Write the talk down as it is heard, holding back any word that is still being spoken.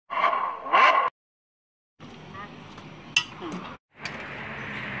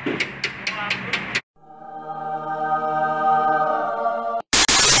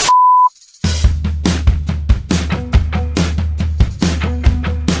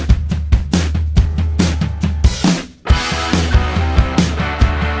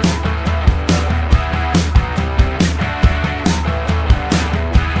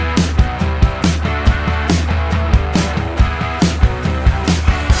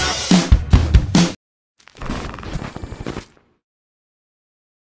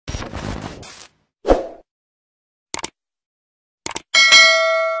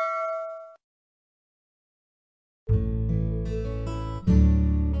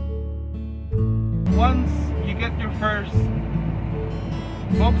once you get your first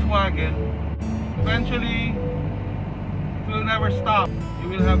Volkswagen, eventually it will never stop. You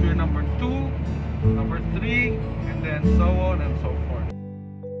will have your number 2, number 3, and then so on and so forth.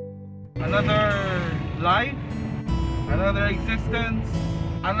 Another life, another existence,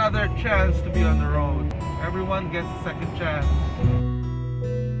 another chance to be on the road. Everyone gets a second chance.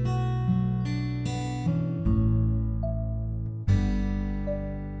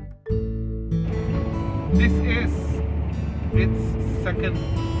 This is its second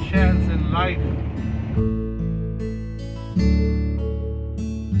chance in life.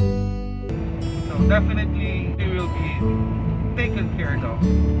 So definitely it will be taken care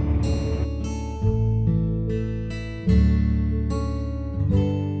of.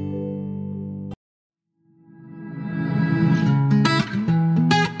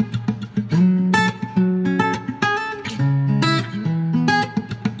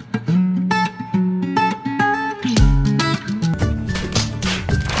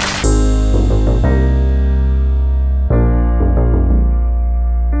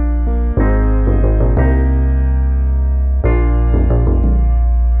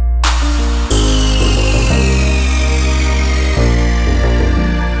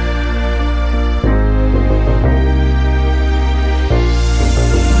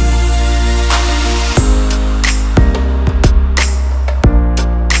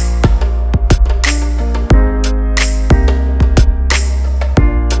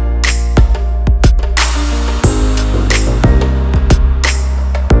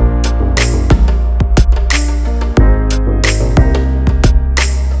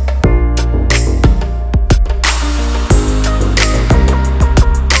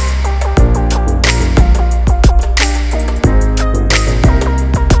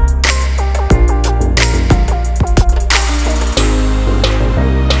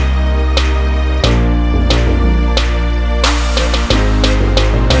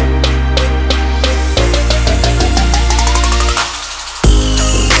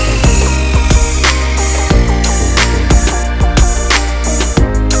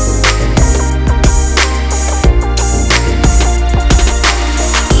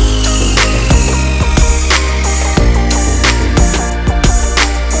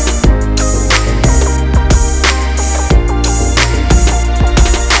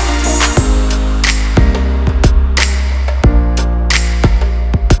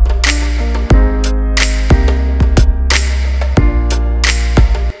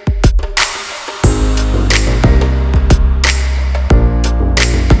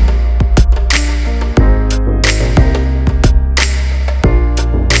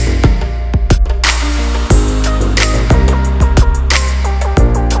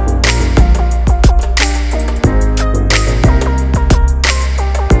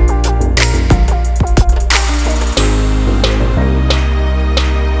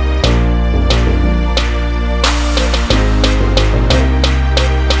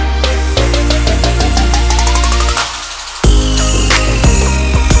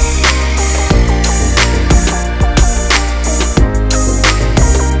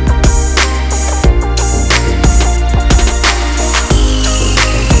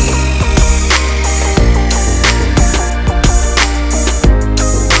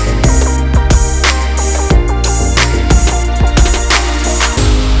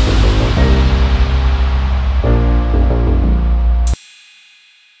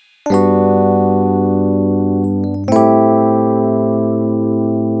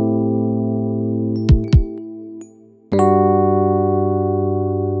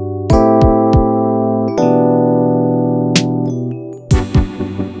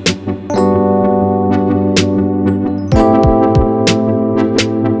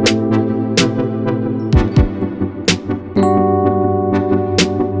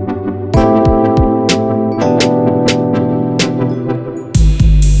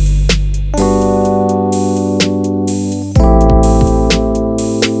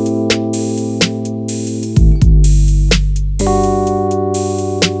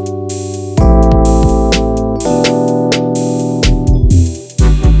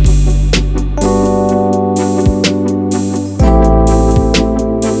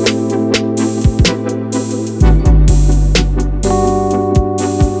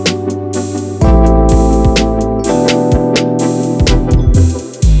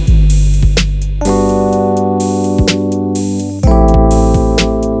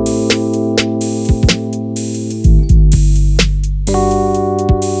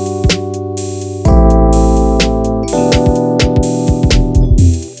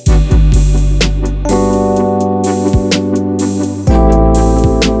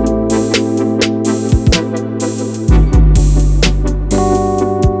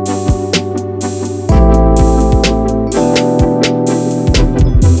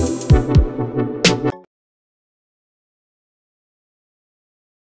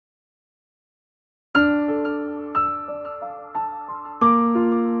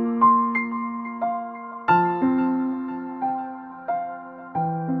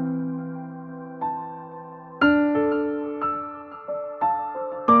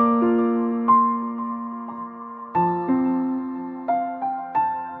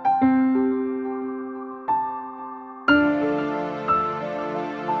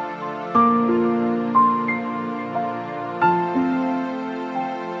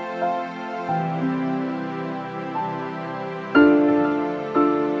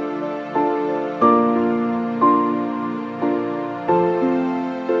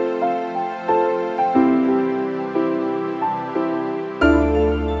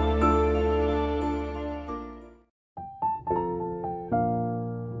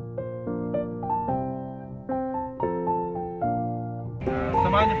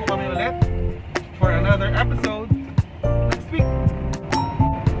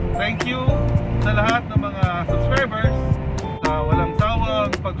 Thank you sa lahat ng mga subscribers sa walang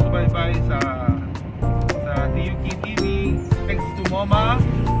sawang pagsubaybay sa TUK TV. Thanks to Mama,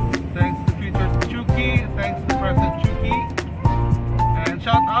 thanks to future Chuki, thanks to present Chuki, and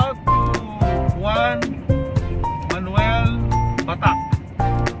shout out to Juan Manuel Batak.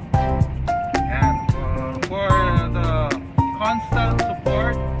 And for the constant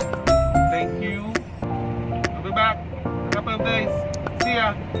support, thank you. I'll be back in a couple of days. See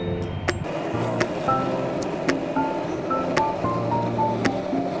ya.